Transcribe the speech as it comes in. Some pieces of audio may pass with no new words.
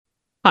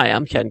Hi,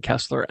 I'm Ken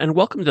Kessler, and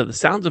welcome to the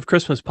Sounds of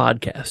Christmas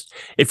podcast.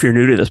 If you're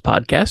new to this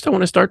podcast, I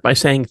want to start by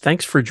saying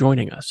thanks for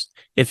joining us.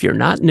 If you're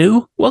not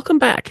new, welcome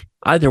back.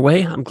 Either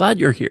way, I'm glad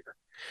you're here.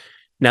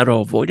 Now, to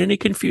avoid any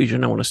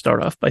confusion, I want to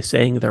start off by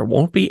saying there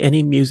won't be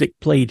any music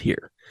played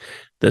here.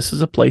 This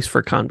is a place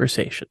for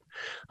conversation.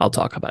 I'll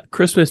talk about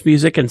Christmas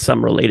music and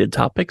some related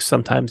topics,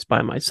 sometimes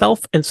by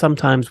myself and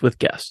sometimes with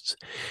guests.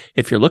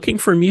 If you're looking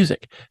for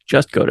music,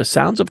 just go to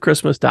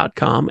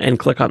soundsofchristmas.com and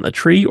click on the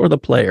tree or the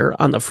player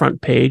on the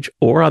front page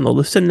or on the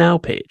Listen Now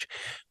page.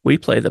 We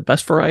play the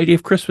best variety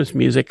of Christmas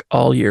music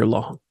all year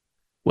long.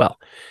 Well,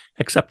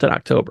 except in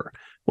October,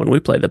 when we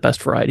play the best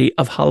variety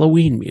of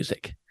Halloween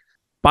music.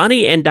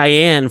 Bonnie and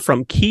Diane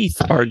from Keith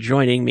are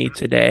joining me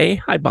today.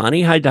 Hi,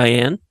 Bonnie. Hi,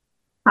 Diane.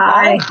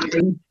 Hi.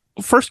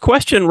 First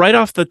question right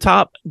off the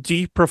top. Do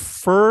you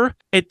prefer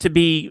it to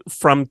be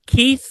from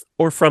Keith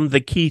or from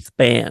the Keith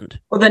Band?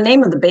 Well, the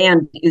name of the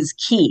band is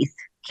Keith,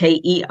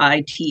 Keith.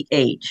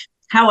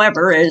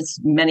 However, as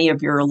many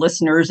of your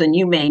listeners and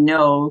you may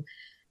know,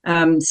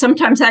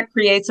 sometimes that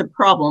creates a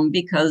problem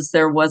because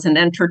there was an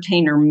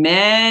entertainer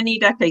many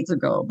decades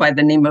ago by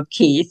the name of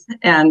Keith,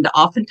 and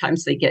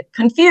oftentimes they get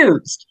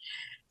confused.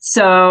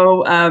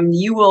 So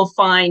you will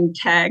find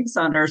tags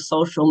on our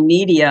social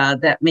media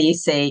that may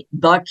say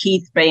the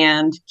Keith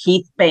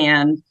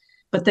Band,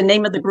 but the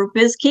name of the group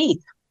is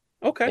Keith.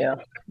 Okay. Yeah.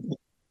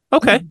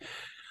 Okay.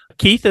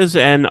 Keith is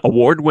an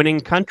award-winning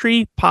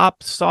country,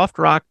 pop, soft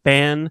rock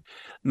band,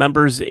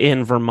 members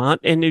in Vermont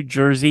and New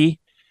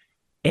Jersey.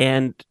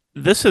 And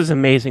this is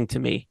amazing to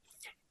me.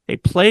 They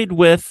played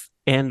with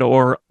and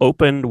or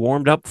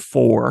warmed up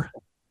for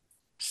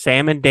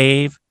Sam and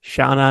Dave,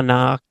 Sha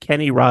Na,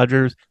 Kenny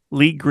Rogers,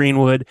 Lee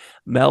Greenwood,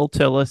 Mel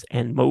Tillis,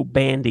 and Mo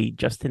Bandy,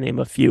 just to name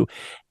a few.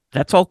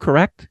 That's all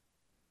correct?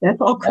 That's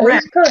all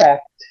correct. That's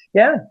correct.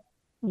 Yeah.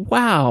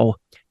 Wow.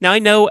 Now, I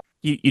know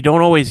you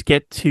don't always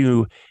get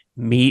to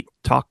meet,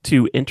 talk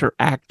to,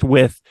 interact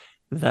with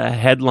the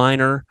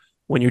headliner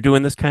when you're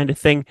doing this kind of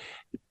thing,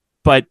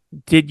 but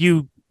did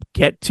you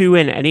get to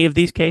in any of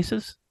these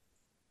cases?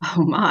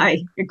 Oh, my.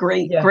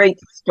 Great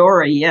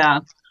story.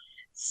 Yeah.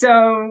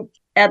 So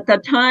at the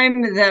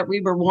time that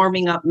we were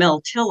warming up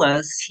Mel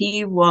Tillis,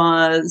 he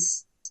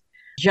was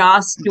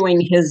just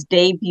doing his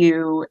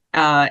debut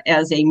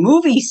as a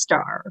movie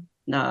star.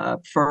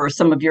 For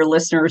some of your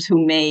listeners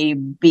who may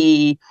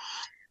be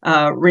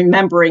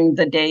remembering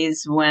the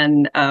days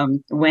when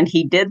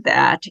he did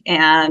that,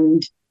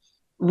 and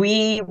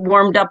we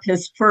warmed up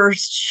his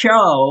first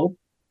show,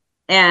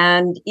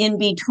 and in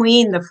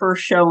between the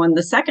first show and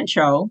the second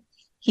show,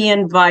 he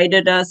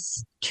invited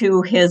us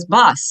to his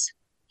bus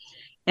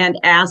and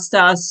asked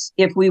us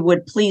if we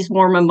would please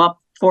warm him up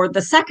for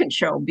the second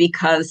show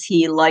because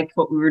he liked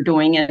what we were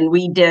doing. And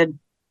we did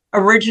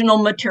original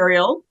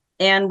material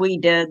and we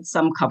did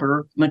some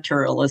cover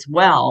material as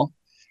well.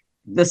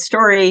 The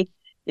story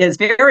is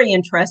very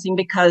interesting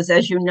because,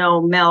 as you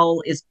know,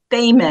 Mel is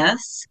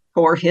famous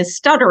for his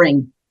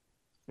stuttering.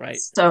 Right.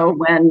 So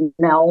when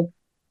Mel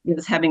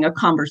is having a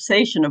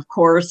conversation, of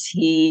course,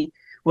 he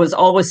was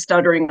always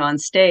stuttering on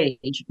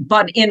stage.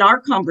 But in our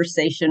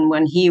conversation,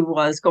 when he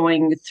was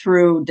going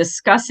through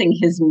discussing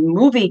his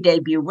movie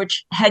debut,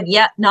 which had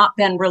yet not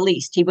been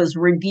released, he was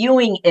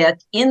reviewing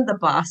it in the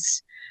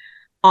bus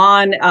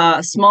on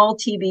a small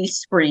TV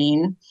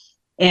screen,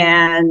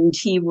 and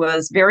he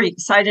was very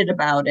excited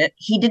about it.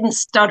 He didn't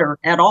stutter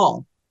at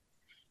all.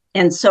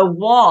 And so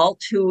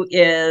Walt, who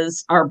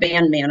is our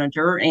band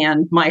manager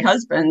and my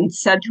husband,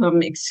 said to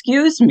him,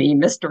 "Excuse me,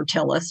 Mr.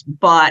 Tillis,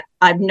 but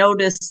I've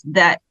noticed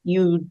that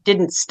you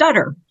didn't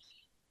stutter."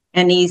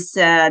 And he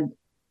said,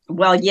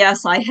 "Well,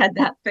 yes, I had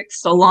that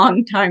fixed a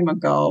long time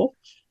ago.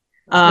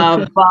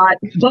 But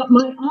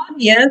my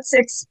audience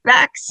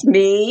expects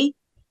me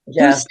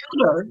to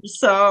stutter."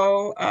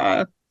 So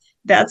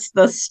that's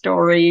the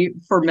story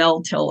for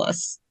Mel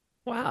Tillis.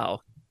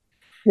 Wow.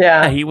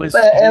 Yeah, he was,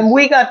 and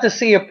we got to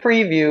see a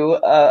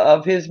preview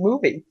of his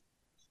movie,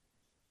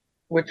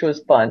 which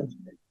was fun.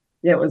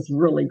 It was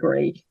really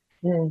great.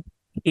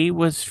 He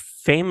was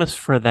famous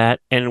for that,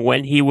 and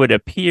when he would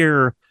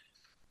appear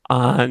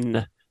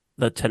on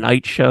The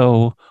Tonight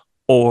Show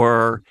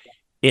or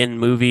in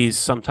movies,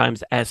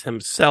 sometimes as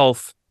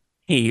himself,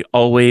 he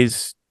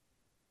always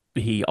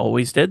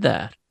did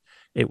that.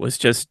 It was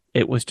just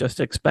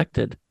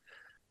expected.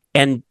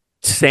 And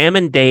Sam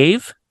and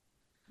Dave,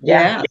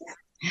 yeah.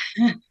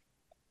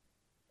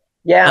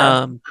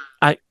 Yeah.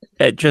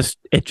 It just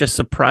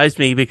surprised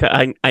me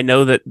because I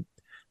know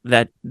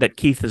that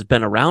Keith has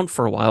been around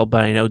for a while,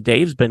 but I know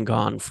Dave's been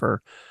gone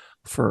for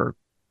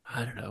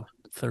I don't know,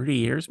 30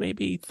 years,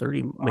 maybe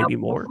 30, maybe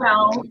more.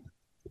 Well,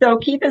 so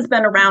Keith has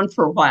been around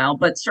for a while,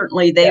 but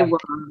certainly they were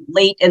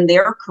late in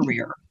their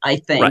career, I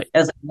think,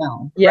 as I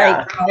know.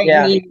 Yeah.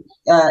 Right?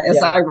 As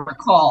I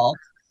recall.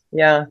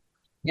 Yeah.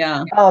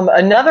 Yeah.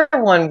 Another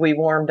one we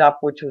warmed up,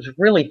 which was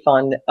really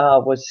fun,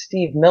 was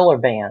Steve Miller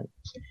Band.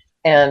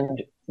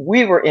 And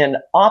we were in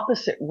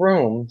opposite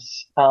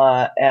rooms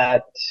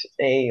at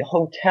a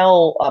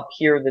hotel up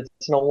here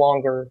that's no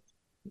longer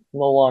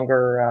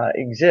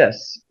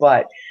exists.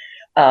 But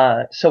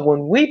So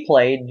when we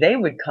played, they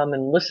would come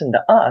and listen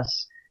to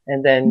us,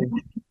 and then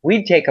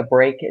we'd take a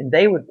break and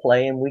they would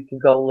play and we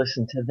could go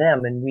listen to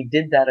them. And we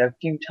did that a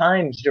few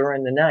times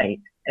during the night,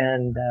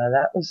 and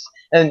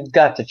and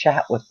got to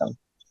chat with them.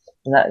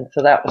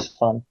 So that was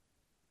fun.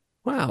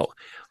 Wow.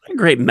 What a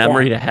great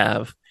memory to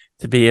have,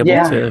 to be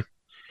able to,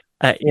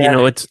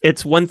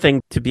 it's one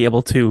thing to be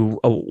able to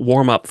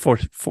warm up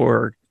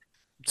for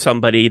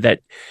somebody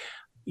that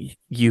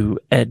you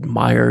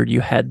admired,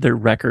 you had their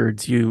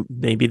records,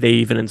 maybe they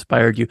even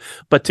inspired you,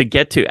 but to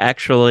get to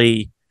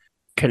actually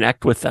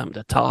connect with them,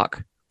 to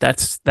talk,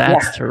 that's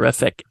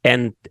terrific.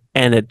 And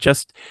it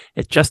just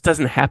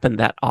doesn't happen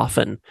that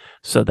often.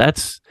 So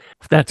that's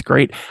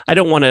great. I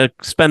don't want to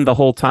spend the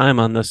whole time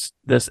on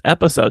this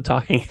episode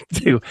talking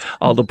to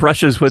all the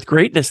brushes with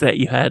greatness that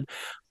you had.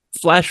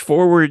 Flash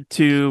forward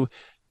to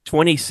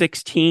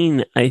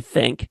 2016, I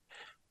think,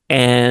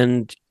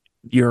 and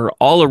your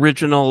all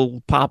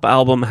original pop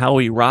album, How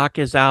We Rock,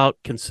 is out,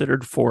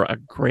 considered for a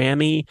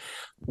Grammy.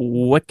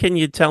 What can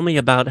you tell me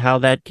about how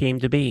that came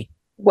to be?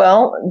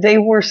 Well, they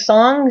were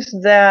songs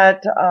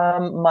that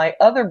my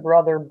other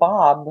brother,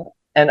 Bob,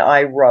 and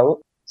I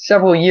wrote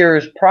several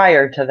years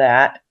prior to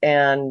that.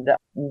 And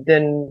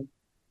then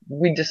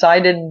we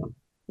decided,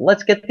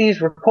 let's get these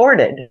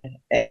recorded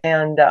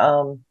and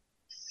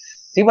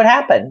see what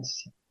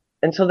happens.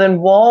 And so then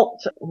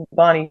Walt,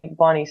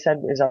 Bonnie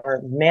said is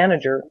our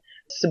manager,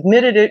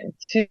 submitted it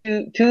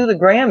to the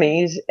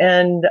Grammys,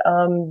 and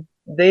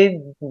they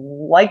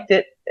liked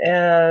it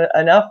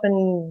enough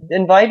and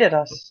invited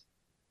us.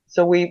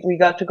 So we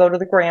got to go to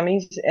the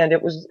Grammys, and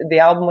the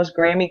album was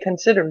Grammy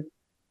considered.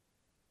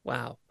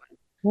 Wow.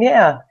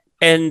 Yeah.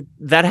 And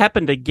that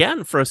happened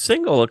again for a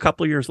single a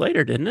couple of years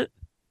later, didn't it?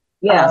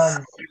 Yes.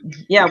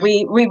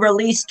 We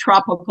released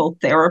Tropical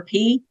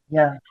Therapy.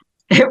 Yeah.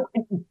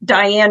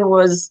 Diane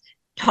was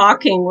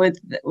talking with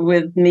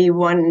me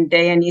one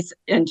day,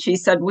 and she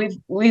said,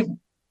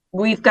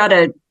 we've got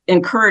to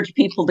encourage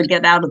people to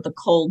get out of the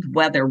cold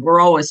weather. We're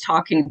always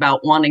talking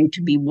about wanting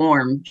to be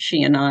warm,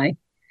 she and I.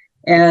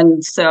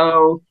 And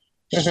so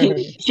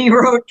she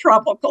wrote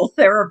Tropical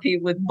Therapy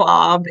with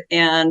Bob,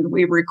 and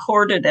we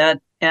recorded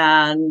it.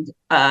 And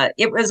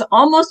it was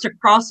almost a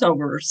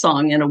crossover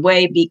song in a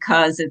way,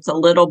 because it's a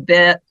little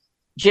bit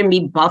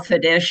Jimmy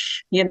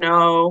Buffett-ish,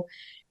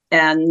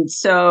 And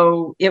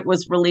so it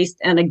was released.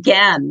 And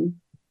again,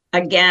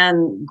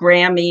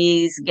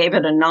 Grammys gave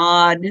it a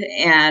nod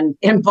and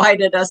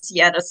invited us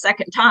yet a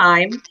second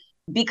time,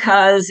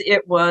 because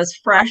it was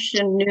fresh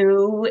and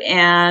new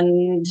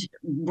and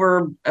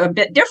we're a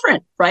bit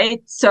different,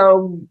 right?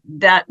 So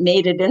that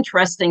made it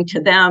interesting to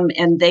them,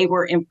 and they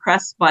were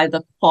impressed by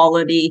the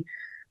quality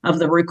of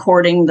the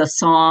recording, the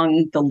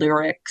song, the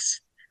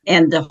lyrics,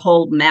 and the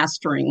whole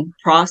mastering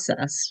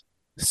process.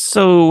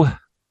 So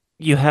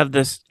you have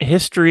this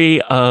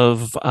history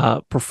of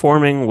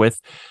performing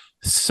with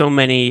so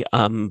many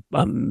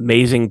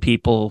amazing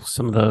people,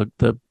 some of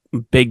the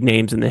big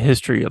names in the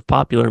history of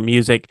popular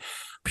music.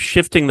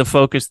 Shifting the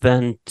focus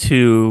then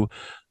to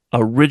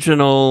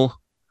original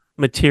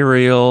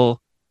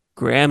material,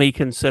 Grammy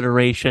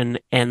consideration,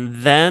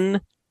 and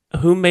then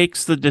who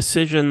makes the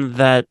decision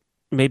that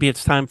maybe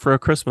it's time for a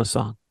Christmas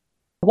song?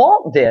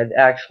 Walt did,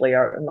 actually,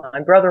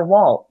 my brother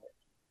Walt.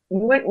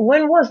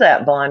 When was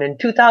that, Bon? In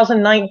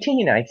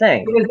 2019, I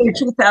think. It was in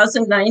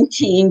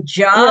 2019,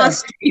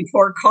 just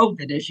before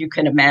COVID, as you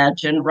can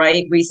imagine,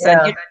 right? We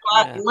said, you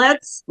know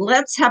what,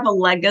 let's have a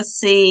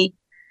legacy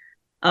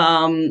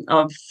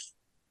of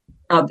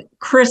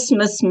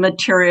Christmas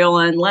material,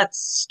 and let's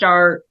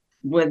start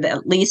with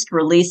at least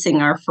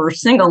releasing our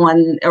first single,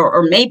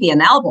 or maybe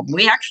an album.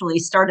 We actually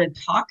started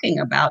talking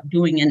about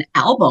doing an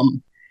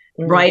album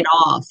right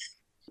off.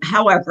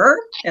 However,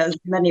 as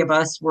many of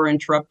us were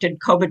interrupted,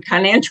 COVID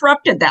kind of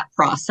interrupted that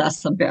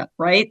process a bit,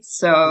 right?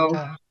 So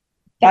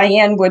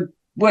Diane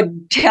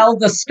would tell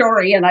the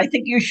story, and I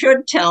think you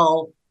should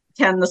tell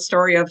Ken the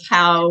story of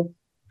how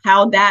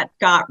that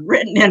got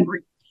written,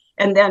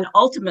 and then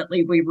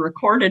ultimately we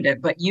recorded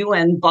it. But you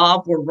and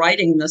Bob were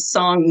writing the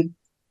song,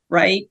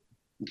 right?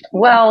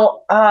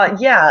 Well,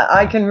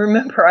 I can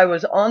remember I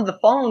was on the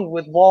phone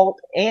with Walt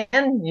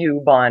and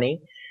you,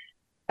 Bonnie,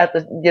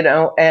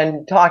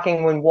 and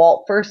talking when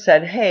Walt first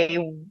said, "Hey,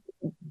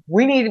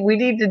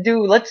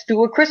 let's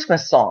do a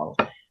Christmas song,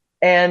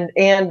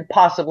 and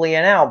possibly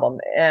an album,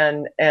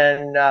 and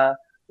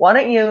why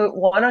don't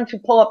you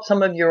pull up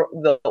some of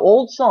the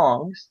old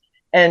songs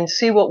and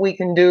see what we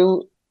can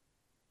do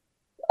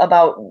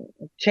about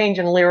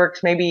changing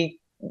lyrics, maybe,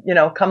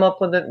 come up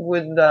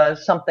with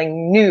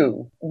something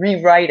new,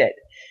 rewrite it."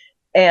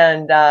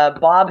 And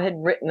Bob had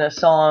written a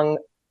song,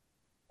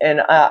 and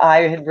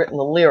I had written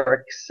the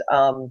lyrics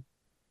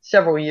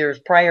several years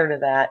prior to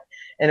that,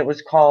 and it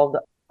was called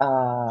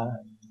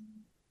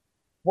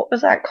what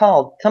was that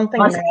called?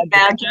 Something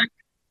magic.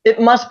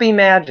 It Must Be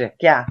Magic,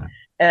 yeah.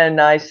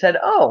 And I said,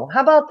 "Oh, how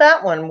about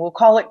that one? We'll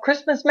call it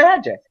Christmas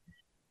Magic."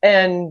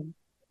 And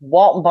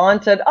Walt and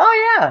Bond said,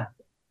 "Oh yeah,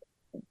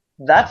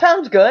 that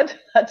sounds good.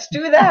 Let's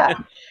do that."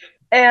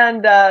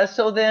 And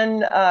so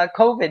then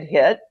COVID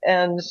hit,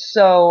 and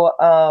so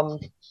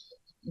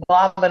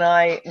Bob and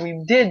I,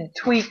 we did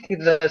tweak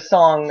the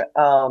song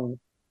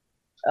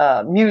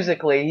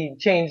musically. He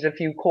changed a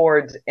few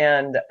chords,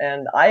 and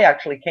I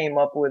actually came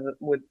up with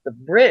the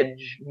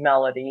bridge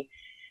melody,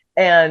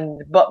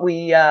 but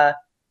we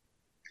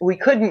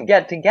couldn't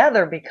get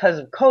together because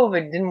of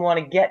COVID, didn't want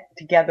to get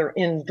together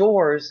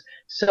indoors.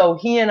 So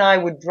he and I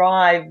would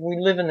drive, we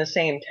live in the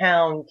same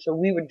town, so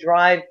we would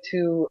drive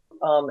to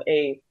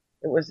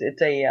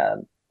it's a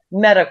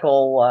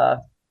medical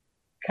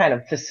kind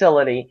of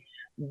facility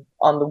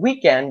on the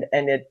weekend,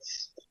 and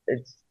it's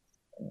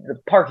the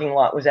parking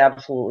lot was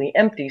absolutely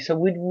empty. So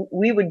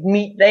we would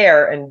meet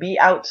there and be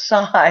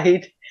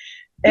outside,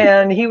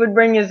 and he would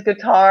bring his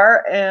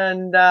guitar,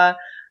 and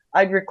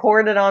I'd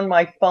record it on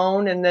my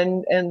phone, and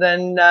then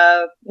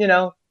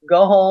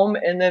go home,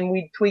 and then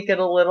we'd tweak it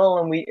a little,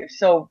 and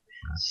so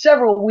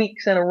several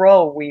weeks in a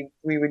row we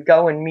would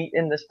go and meet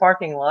in this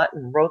parking lot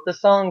and wrote the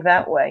song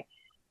that way.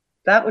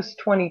 That was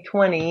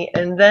 2020,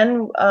 and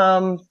then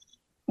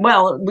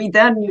well, we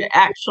then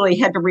actually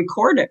had to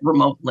record it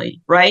remotely,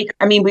 right?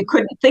 I mean, we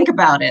couldn't think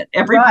about it.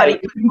 Everybody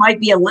who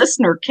might be a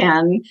listener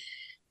can,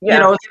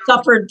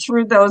 suffered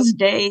through those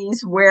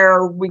days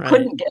where we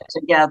couldn't get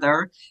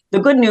together. The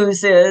good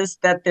news is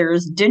that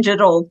there's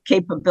digital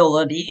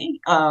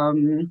capability,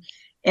 and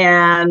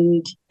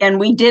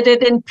we did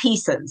it in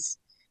pieces.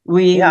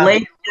 We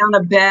laid down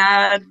a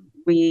bed.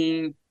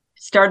 We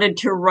started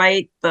to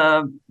write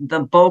the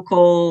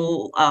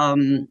vocal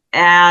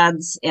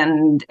ads,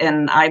 and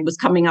I was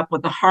coming up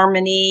with a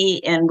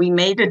harmony, and we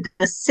made a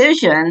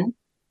decision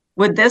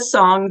with this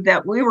song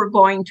that we were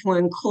going to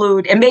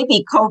include, and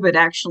maybe COVID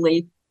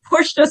actually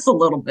pushed us a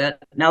little bit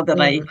now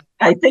that I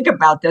think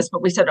about this,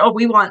 but we said,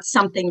 we want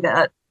something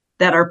that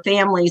our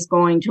family's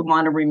going to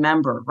want to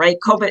remember, right?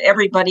 COVID,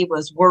 everybody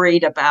was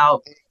worried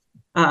about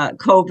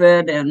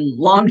COVID and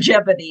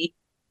longevity.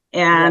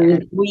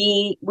 And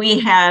we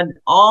had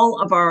all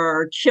of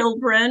our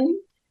children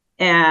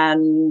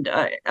and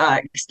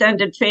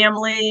extended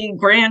family,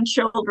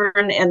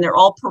 grandchildren, and they're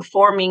all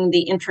performing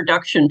the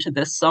introduction to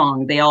this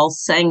song. They all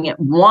sang it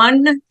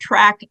one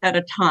track at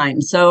a time.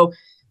 So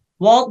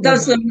Walt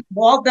does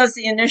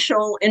the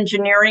initial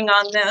engineering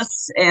on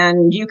this,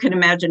 and you can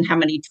imagine how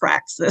many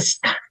tracks this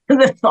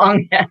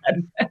song had.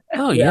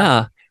 Oh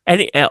yeah.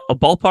 Any a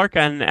ballpark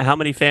on how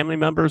many family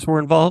members were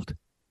involved?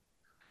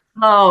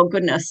 Oh,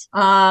 goodness.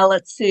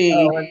 Let's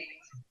see.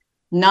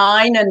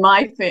 9 in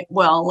my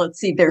let's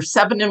see. There's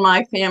 7 in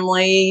my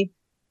family.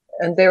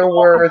 And there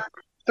were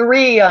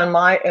 3 in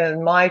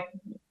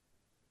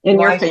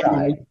your family.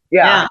 Side.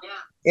 Yeah.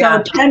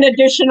 So 10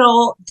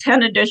 additional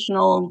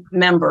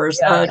members,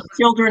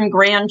 children,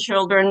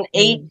 grandchildren,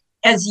 8,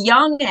 as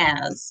young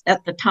as,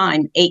 at the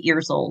time, 8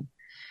 years old.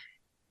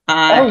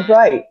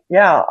 Right.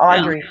 Yeah.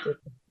 Audrey.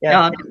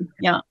 Yeah.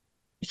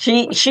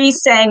 She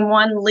sang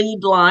one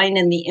lead line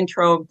in the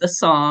intro of the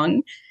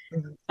song.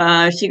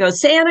 She goes,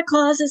 "Santa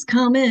Claus is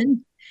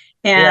coming,"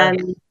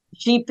 and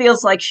she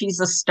feels like she's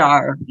a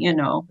star,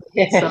 So.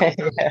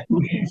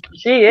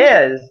 She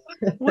is.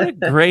 What a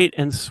great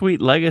and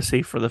sweet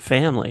legacy for the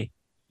family.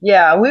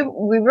 Yeah,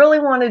 we really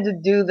wanted to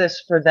do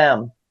this for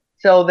them,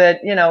 so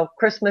that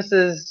Christmas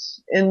is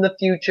in the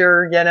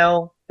future.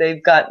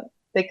 They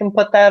can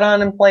put that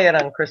on and play it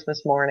on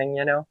Christmas morning.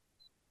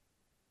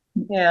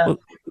 Yeah.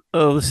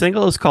 Well, the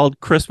single is called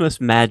Christmas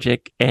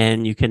Magic,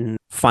 and you can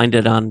find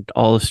it on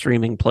all the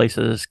streaming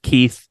places.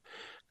 Keith,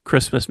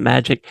 Christmas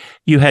Magic.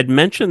 You had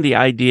mentioned the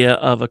idea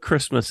of a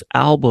Christmas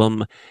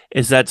album.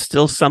 Is that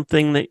still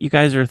something that you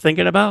guys are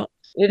thinking about?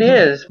 It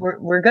is.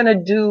 We're going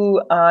to do,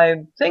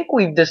 I think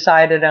we've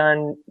decided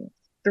on,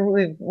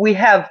 we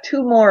have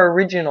 2 more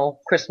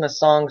original Christmas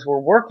songs we're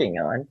working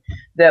on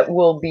that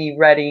will be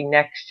ready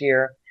next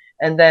year.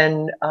 And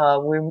then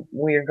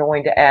we're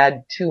going to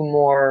add 2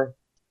 more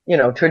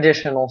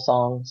traditional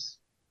songs,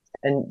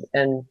 and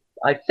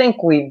I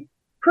think we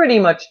pretty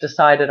much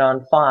decided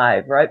on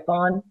 5, right,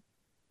 Bon?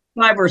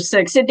 5 or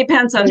 6. It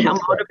depends on how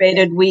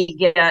motivated we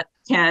get.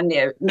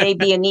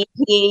 Maybe an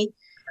EP,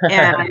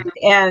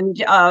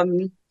 and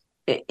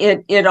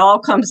it all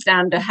comes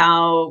down to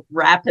how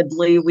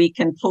rapidly we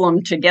can pull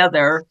them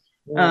together.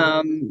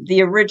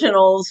 The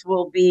originals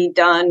will be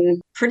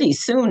done pretty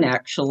soon,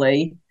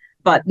 actually,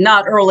 but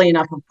not early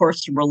enough, of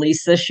course, to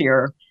release this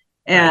year.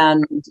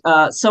 And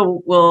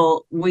so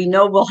we'll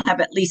have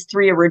at least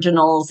 3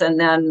 originals, and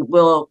then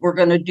we're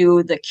going to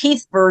do the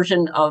Keith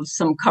version of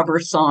some cover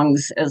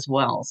songs as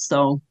well.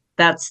 So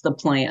that's the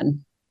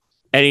plan.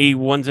 Any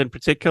ones in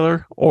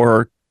particular,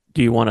 or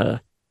do you want to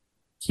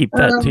keep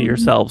that to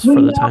yourselves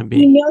for the time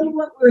being? We know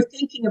what we're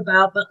thinking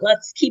about, but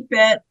let's keep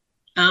it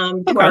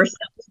to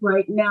ourselves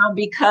right now,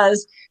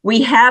 because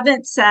we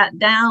haven't sat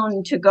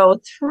down to go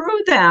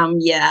through them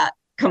yet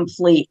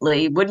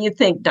completely. What do you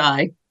think,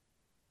 Di?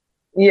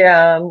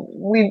 Yeah,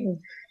 we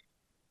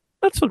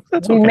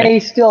may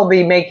still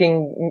be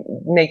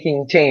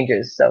making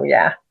changes. So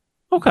yeah.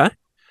 Okay.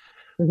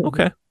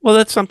 Well,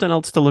 that's something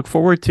else to look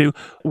forward to.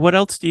 What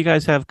else do you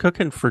guys have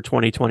cooking for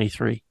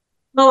 2023?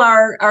 Well,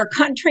 our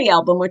country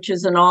album, which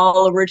is an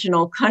all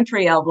original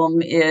country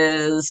album,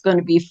 is going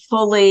to be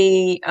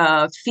fully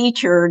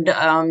featured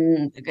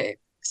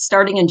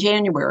starting in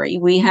January.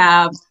 We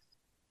have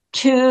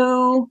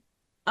two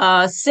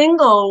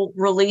single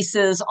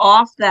releases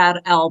off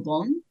that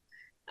album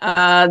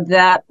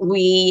that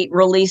we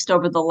released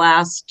over the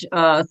last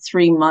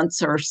 3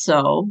 months or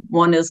so.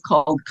 One is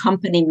called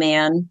Company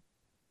Man.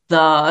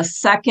 The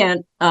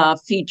second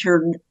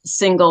featured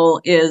single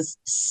is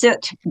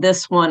Sit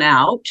This One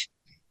Out.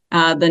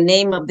 The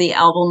name of the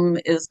album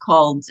is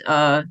called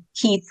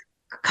Keith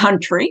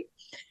Country,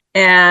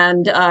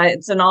 and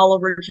it's an all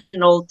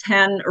original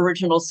 10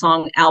 original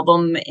song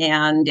album,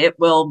 and it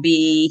will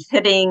be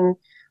hitting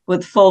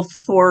with full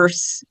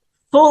force,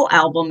 full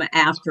album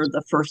after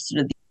the first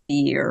of the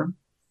year.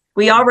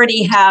 We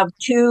already have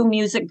 2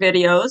 music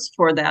videos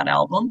for that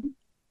album.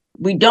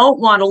 We don't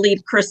want to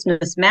leave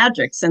Christmas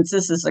magic, since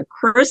this is a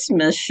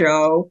Christmas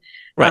show.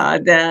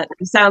 Right. That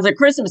sounds like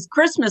Christmas.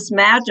 Christmas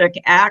Magic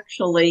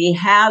actually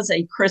has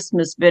a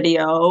Christmas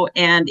video.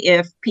 And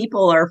if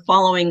people are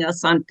following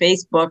us on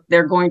Facebook,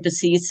 they're going to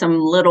see some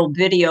little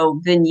video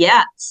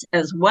vignettes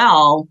as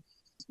well,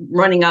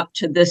 running up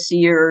to this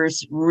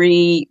year's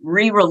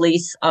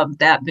re-release of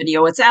that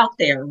video. It's out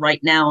there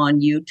right now on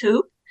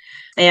YouTube.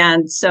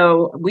 And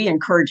so we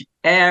encourage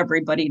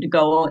everybody to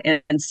go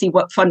and see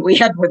what fun we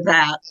had with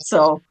that.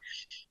 So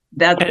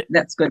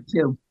that's good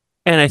too.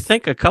 And I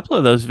think a couple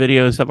of those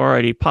videos have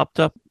already popped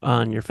up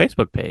on your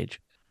Facebook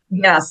page.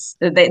 Yes,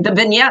 the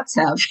vignettes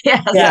have.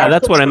 Yes, yeah,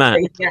 that's what I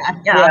meant.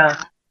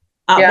 Yeah.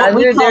 What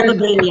we call the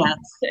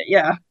vignettes.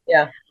 Yeah.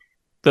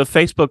 The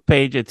Facebook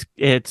page,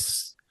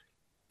 it's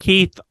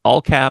Keith,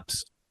 all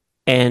caps,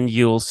 and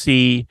you'll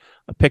see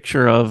a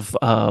picture of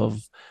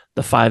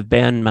the 5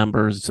 band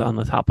members on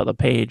the top of the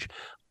page.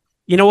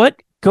 You know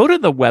what? Go to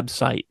the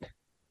website.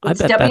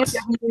 It's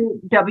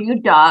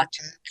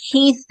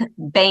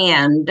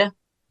www.keithband.com.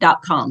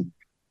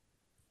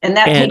 And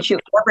that takes you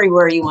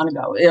everywhere you want to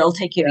go. It'll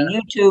take you to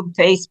YouTube,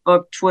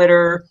 Facebook,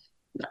 Twitter.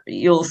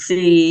 You'll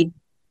see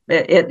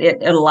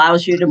it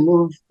allows you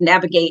to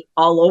navigate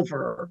all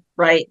over,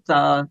 right?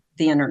 The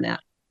internet.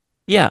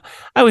 Yeah.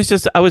 I was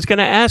going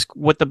to ask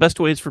what the best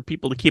way is for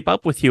people to keep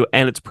up with you.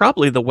 And it's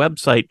probably the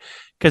website,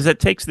 because it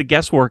takes the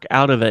guesswork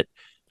out of it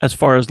as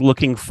far as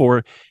looking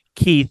for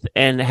Keith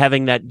and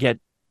having that get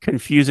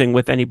confusing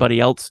with anybody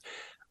else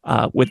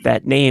with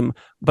that name.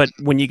 But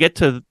when you get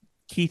to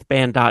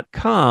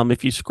keithband.com,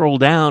 if you scroll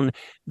down,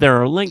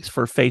 there are links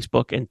for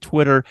Facebook and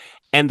Twitter,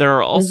 and there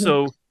are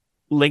also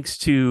links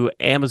to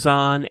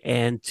Amazon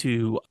and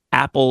to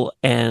Apple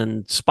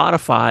and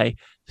Spotify,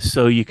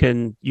 so you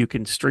can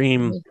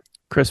stream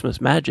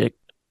Christmas Magic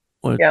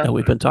that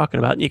we've been talking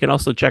about. And you can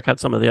also check out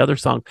some of the other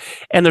songs.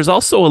 And there's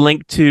also a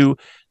link to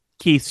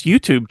Keith's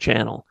YouTube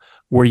channel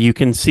where you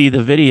can see the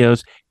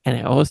videos. And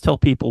I always tell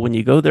people, when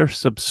you go there,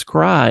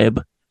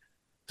 subscribe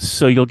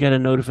so you'll get a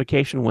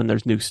notification when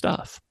there's new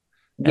stuff.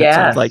 It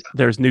sounds like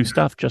there's new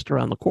stuff just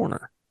around the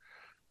corner.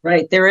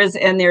 Right. There is,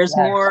 and there's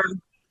more.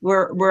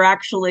 We're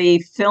actually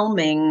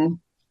filming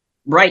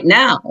right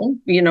now.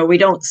 We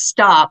don't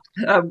stop.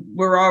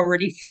 We're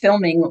already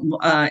filming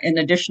an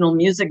additional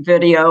music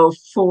video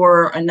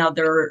for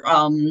another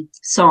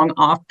song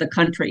off the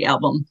country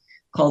album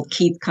called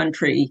Keith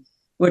Country,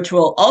 which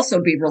will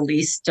also be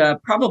released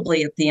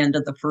probably at the end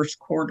of the first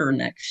quarter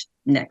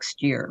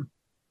next year.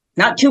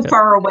 Not too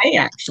far away,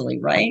 actually,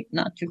 right?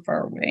 Not too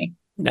far away.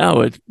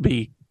 No, it'd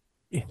be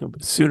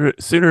sooner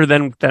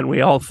than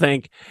we all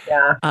think.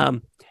 Yeah.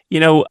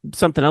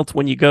 Something else,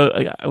 when you go,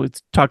 I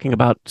was talking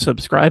about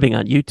subscribing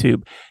on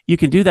YouTube. You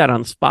can do that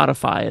on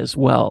Spotify as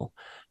well.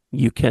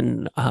 You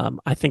can,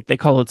 I think they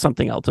call it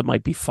something else. It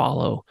might be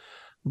follow.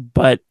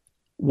 But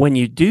when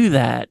you do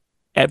that,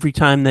 every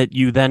time that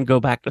you then go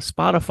back to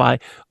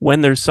Spotify, when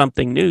there's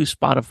something new,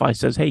 Spotify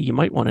says, hey, you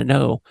might want to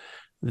know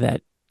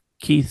that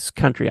Keith's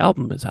country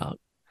album is out,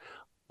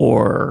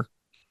 or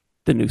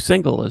the new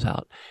single is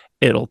out.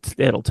 It'll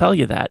tell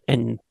you that,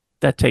 and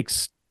that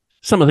takes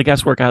some of the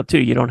guesswork out too.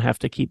 You don't have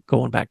to keep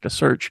going back to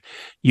search.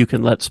 You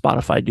can let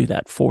Spotify do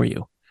that for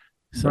you.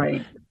 So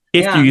right.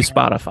 If you use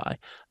Spotify.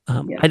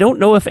 I don't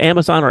know if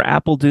Amazon or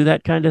Apple do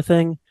that kind of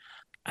thing.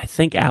 I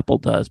think Apple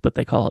does, but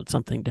they call it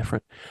something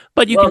different.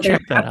 But you can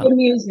check that out.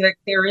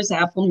 There is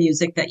Apple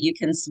Music that you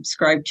can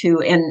subscribe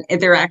to, and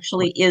there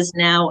actually is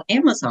now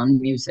Amazon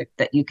Music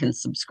that you can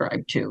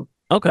subscribe to.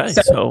 Okay,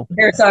 so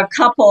there's a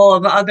couple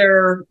of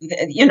other,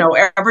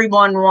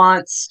 everyone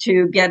wants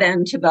to get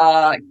into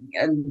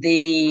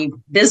the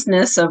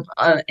business of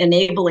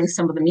enabling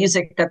some of the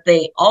music that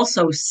they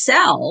also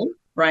sell,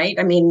 right?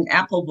 I mean,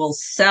 Apple will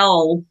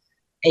sell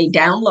a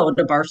download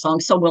of our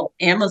songs, so will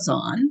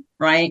Amazon,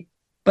 right?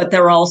 But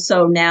they're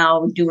also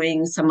now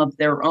doing some of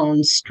their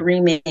own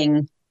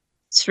streaming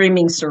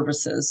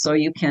services, so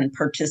you can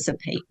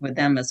participate with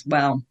them as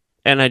well.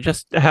 And I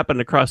just happened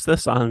across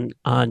this on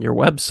your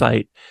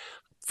website.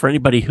 For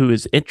anybody who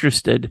is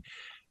interested,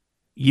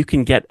 you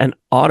can get an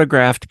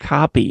autographed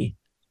copy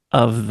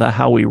of the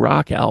How We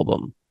Rock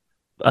album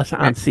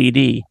on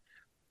CD.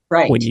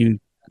 Right. When you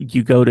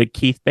you go to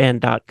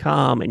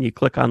keithband.com and you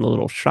click on the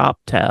little shop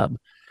tab,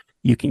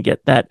 you can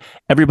get that.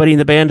 Everybody in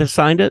the band has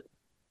signed it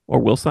or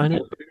will sign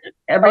it?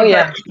 Everybody.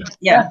 Oh,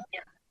 yeah.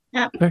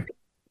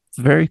 It's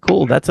very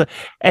cool.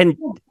 And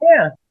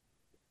yeah.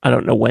 I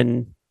don't know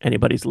when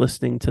anybody's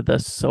listening to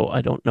this, so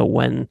I don't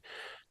know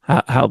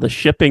how the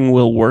shipping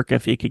will work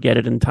if you could get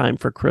it in time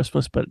for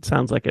Christmas, but it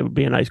sounds like it would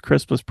be a nice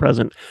Christmas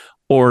present.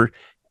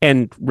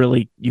 And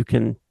really it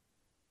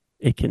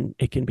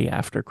can be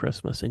after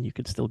Christmas and you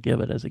could still give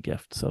it as a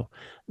gift. So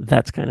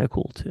that's kind of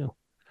cool too.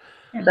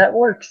 That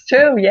works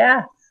too.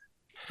 Yeah.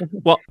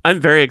 Well, I'm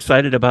very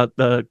excited about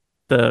the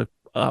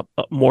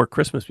more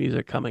Christmas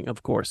music coming,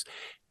 of course.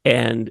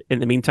 And in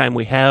the meantime,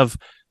 we have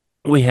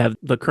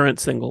the current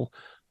single,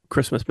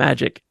 Christmas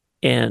Magic.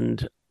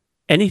 And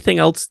anything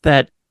else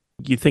that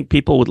you think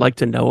people would like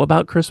to know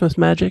about Christmas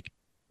Magic?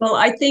 Well,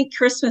 I think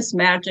Christmas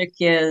Magic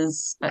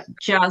is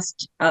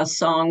just a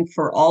song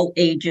for all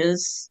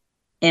ages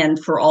and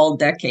for all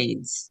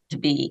decades, to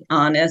be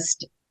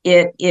honest.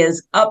 It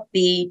is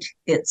upbeat.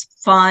 It's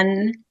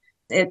fun.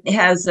 It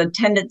has a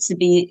tendency to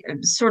be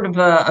sort of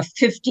a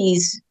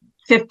 50s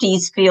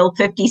feel,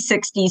 50s,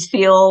 60s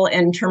feel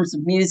in terms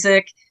of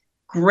music.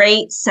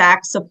 Great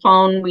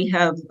saxophone. We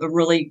have a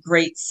really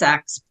great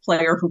sax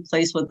player who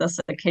plays with us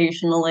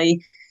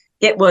occasionally.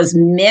 It was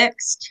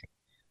mixed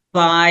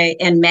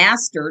and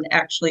mastered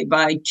actually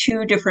by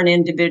two different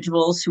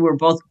individuals who were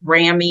both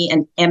Grammy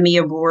and Emmy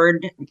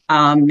Award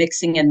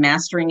mixing and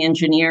mastering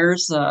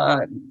engineers.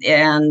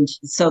 And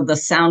so the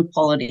sound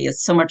quality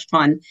is so much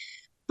fun.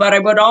 But I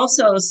would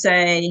also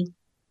say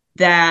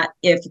that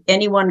if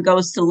anyone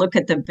goes to look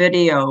at the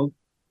video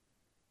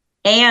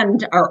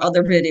and our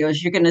other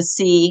videos, you're going to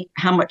see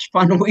how much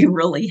fun we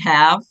really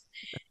have.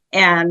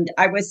 And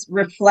I was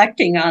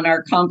reflecting on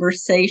our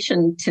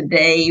conversation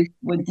today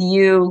with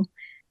you,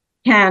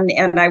 Ken,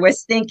 and I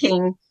was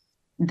thinking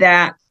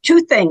that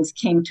two things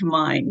came to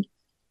mind.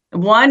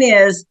 One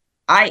is,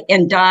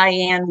 and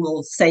Diane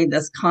will say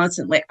this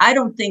constantly, I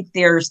don't think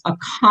there's a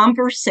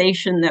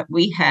conversation that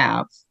we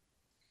have.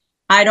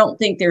 I don't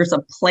think there's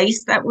a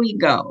place that we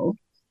go.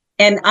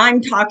 And I'm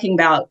talking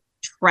about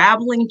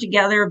traveling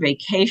together,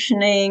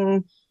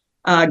 vacationing,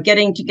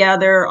 getting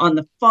together on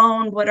the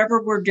phone,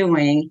 whatever we're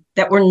doing,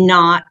 that we're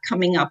not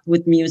coming up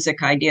with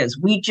music ideas.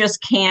 We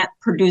just can't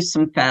produce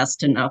them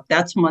fast enough.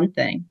 That's one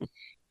thing.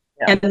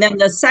 Yeah. And then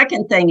the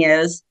second thing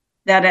is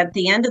that at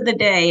the end of the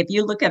day, if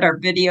you look at our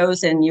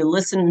videos and you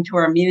listen to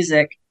our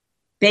music,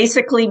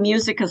 basically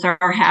music is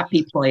our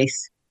happy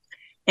place.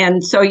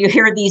 And so you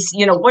hear these,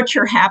 what's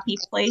your happy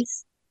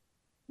place?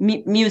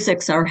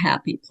 Music's our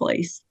happy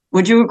place.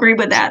 Would you agree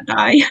with that,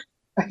 Di?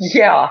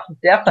 Yeah,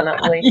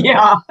 definitely.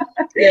 Yeah.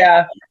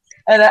 Yeah.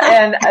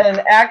 And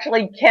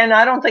actually, Ken,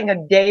 I don't think a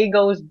day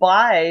goes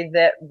by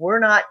that we're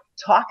not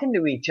talking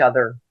to each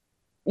other,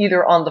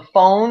 either on the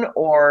phone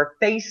or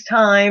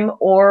FaceTime,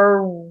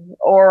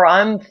 or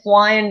I'm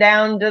flying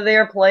down to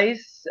their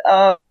place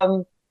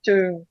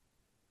to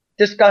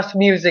discuss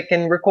music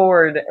and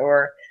record,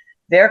 or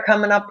they're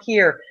coming up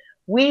here.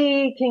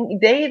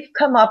 They've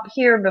come up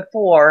here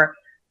before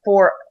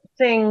for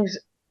things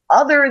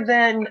other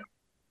than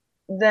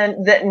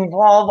that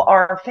involve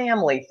our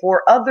family,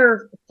 for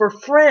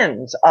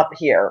friends up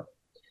here,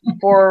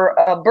 for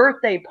a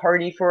birthday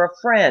party for a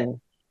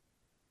friend.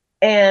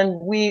 And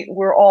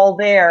we're all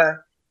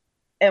there,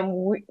 and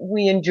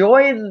we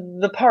enjoy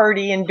the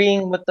party and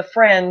being with the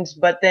friends,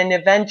 but then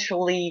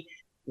eventually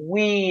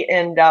we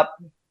end up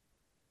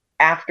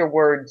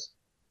afterwards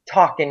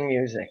talking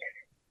music.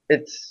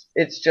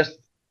 It's just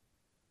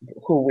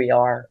who we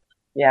are.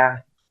 Yeah.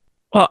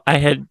 Well, I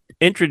had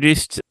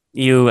introduced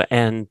you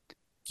and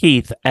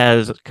Keith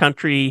as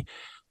country,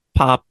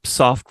 pop,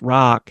 soft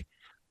rock,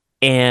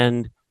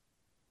 and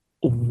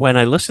when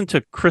I listen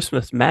to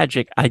Christmas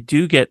Magic, I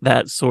do get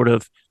that sort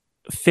of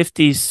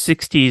 50s,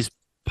 60s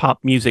pop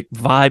music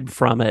vibe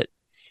from it.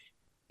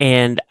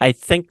 And I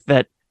think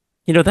that,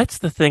 that's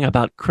the thing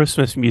about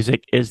Christmas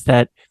music, is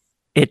that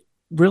it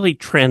really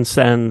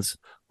transcends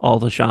all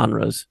the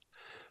genres,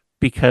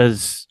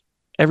 because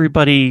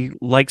everybody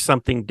likes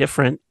something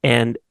different,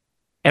 and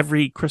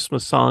every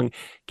Christmas song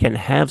can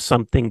have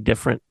something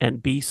different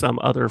and be some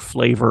other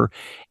flavor.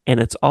 And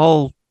it's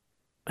all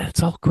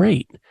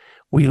great.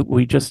 We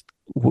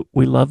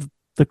love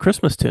the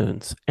Christmas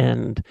tunes,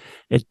 and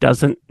it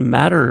doesn't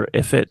matter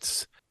if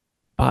it's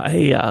by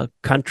a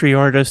country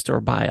artist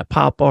or by a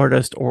pop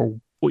artist, or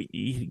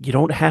you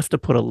don't have to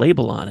put a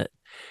label on it.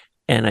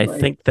 And I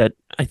think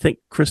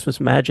Christmas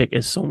Magic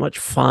is so much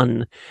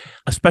fun,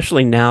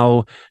 especially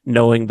now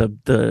knowing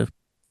the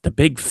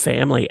big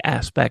family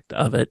aspect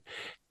of it.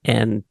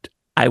 And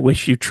I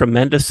wish you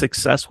tremendous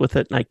success with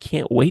it. And I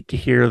can't wait to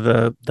hear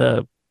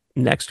the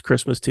next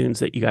Christmas tunes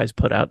that you guys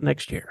put out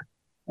next year.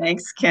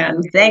 Thanks,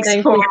 Ken. Thanks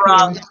for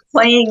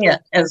playing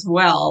it as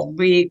well.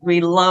 We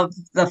love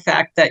the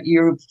fact that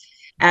you've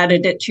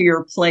added it to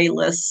your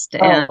playlist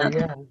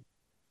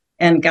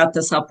and got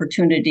this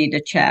opportunity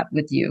to chat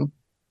with you.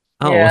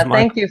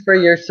 Thank you for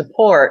your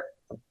support.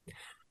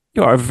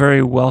 You are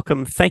very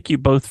welcome. Thank you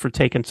both for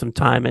taking some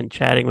time and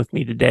chatting with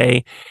me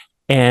today.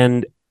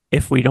 And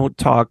if we don't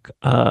talk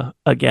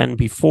again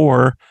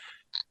before,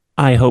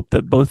 I hope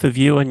that both of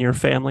you and your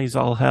families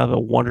all have a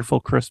wonderful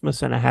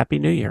Christmas and a Happy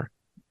New Year.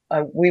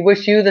 We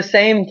wish you the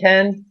same,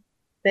 Ken.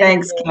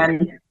 Thanks,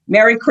 Ken.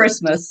 Merry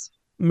Christmas.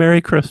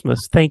 Merry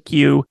Christmas. Thank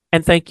you.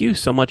 And thank you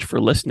so much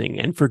for listening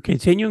and for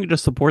continuing to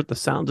support the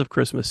Sounds of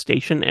Christmas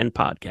station and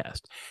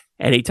podcast.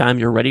 Anytime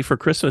you're ready for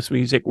Christmas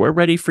music, we're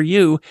ready for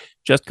you.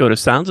 Just go to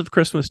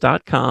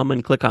soundsofchristmas.com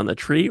and click on the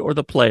tree or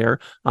the player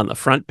on the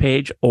front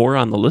page or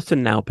on the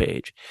Listen Now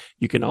page.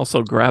 You can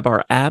also grab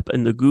our app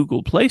in the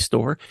Google Play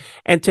Store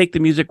and take the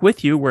music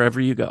with you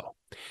wherever you go.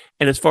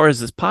 And as far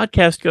as this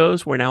podcast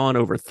goes, we're now on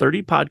over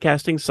 30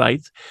 podcasting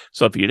sites.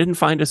 So if you didn't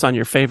find us on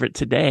your favorite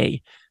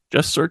today,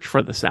 just search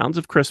for the Sounds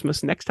of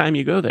Christmas next time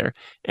you go there,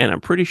 and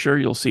I'm pretty sure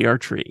you'll see our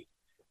tree.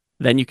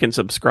 Then you can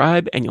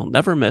subscribe and you'll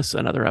never miss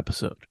another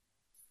episode.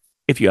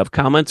 If you have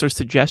comments or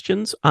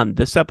suggestions on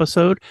this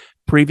episode,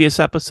 previous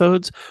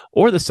episodes,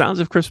 or the Sounds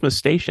of Christmas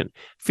station,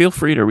 feel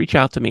free to reach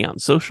out to me on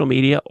social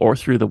media or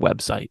through the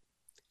website.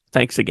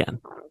 Thanks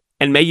again.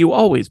 And may you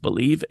always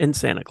believe in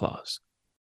Santa Claus.